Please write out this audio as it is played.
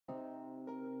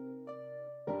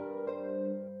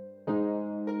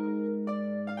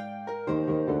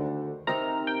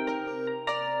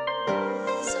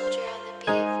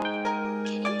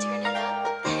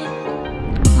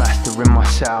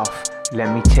myself,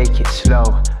 let me take it slow.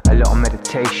 A lot of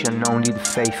meditation, only the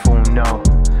faithful know.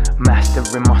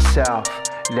 Mastering myself,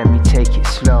 let me take it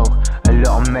slow. A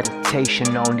lot of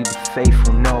meditation, only the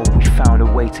faithful know. We found a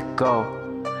way to go.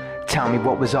 Tell me,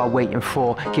 what was I waiting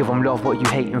for? Give them love, what you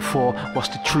hating for? What's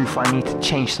the truth? I need to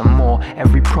change some more.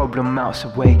 Every problem melts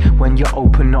away when you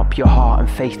open up your heart and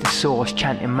face the source.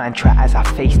 Chanting mantra as I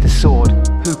face the sword.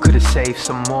 Who could have saved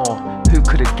some more? Who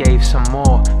could have gave some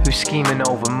more? Who's scheming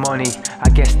over money? I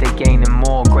guess they gaining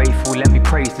more. Grateful, let me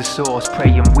praise the source.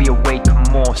 Praying we awaken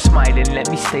more. Smiling, let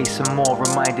me stay some more.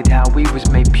 Reminded how we was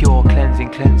made pure. Cleansing,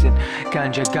 cleansing.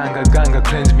 Ganja, ganga, ganga,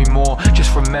 cleanse me more.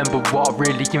 Just remember what I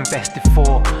really invested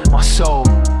for. My soul,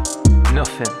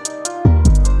 nothing.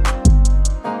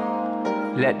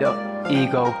 Let the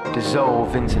ego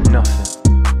dissolve into nothing.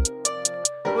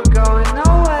 We're going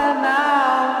nowhere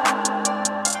now.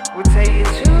 We'll take you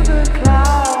to the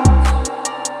clouds.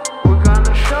 We're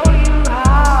gonna show you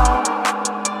how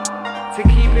to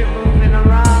keep it moving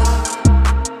around.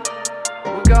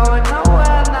 We're going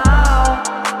nowhere now.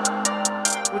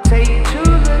 We'll take you to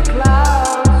the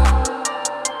clouds.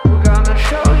 We're gonna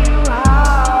show you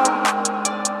how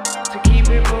to keep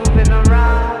it moving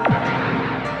around.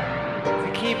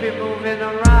 To keep it moving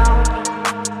around.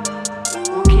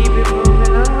 We'll keep it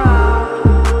moving around.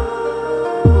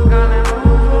 We're gonna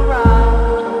move around.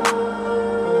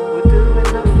 We're doing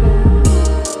nothing.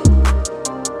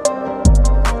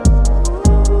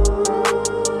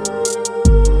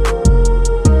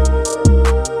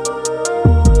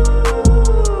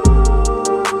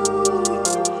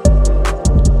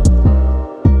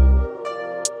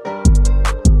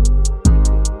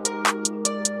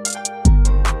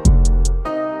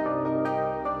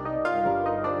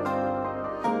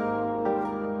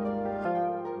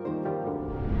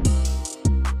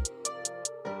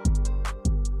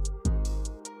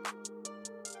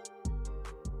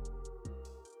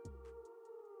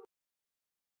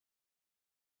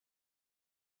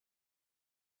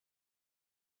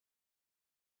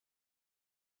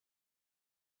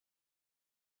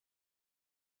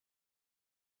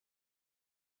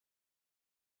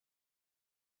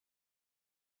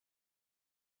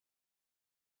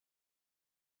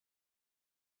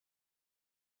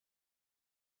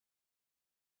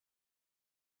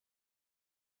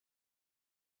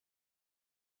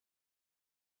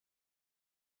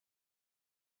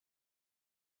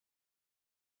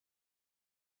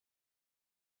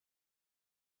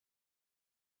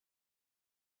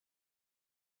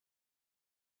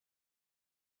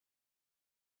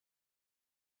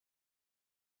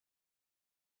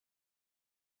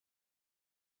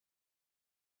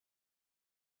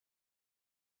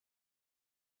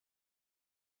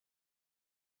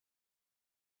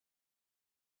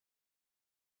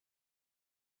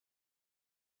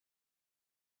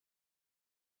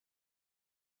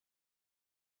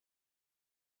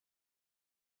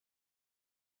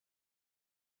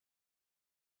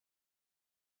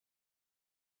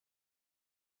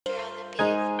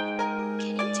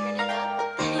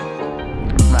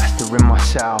 Mastering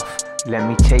myself, let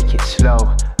me take it slow.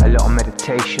 A lot of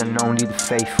meditation, only the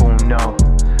faithful know.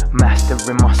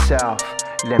 Mastering myself,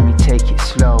 let me take it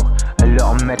slow. A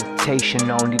lot of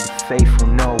meditation, only the faithful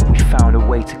know. We found a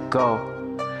way to go.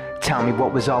 Tell me,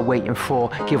 what was I waiting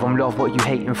for? Give them love, what you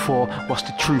hating for? What's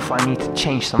the truth? I need to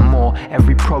change some more.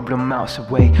 Every problem melts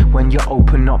away when you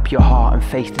open up your heart and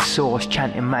face the source.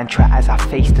 Chanting mantra as I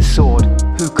face the sword.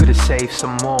 Who could have saved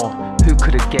some more? Who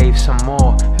could have gave some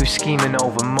more? Who's scheming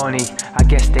over money? I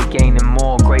guess they gaining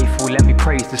more. Grateful, let me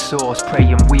praise the source.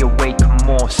 Praying we awaken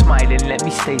more. Smiling, let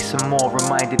me stay some more.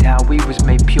 Reminded how we was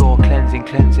made pure. Cleansing,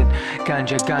 cleansing.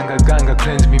 Ganja, ganga, ganga,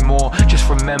 cleanse me more. Just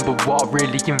remember what I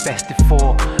really invested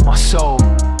for. My soul,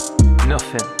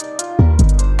 nothing.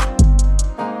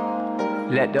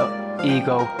 Let the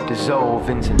ego dissolve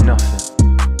into nothing.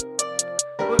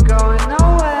 We're going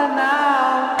nowhere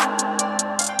now.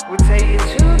 We'll take you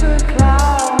to the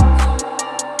clouds.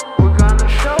 We're gonna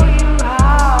show you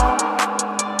how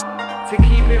to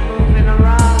keep it moving.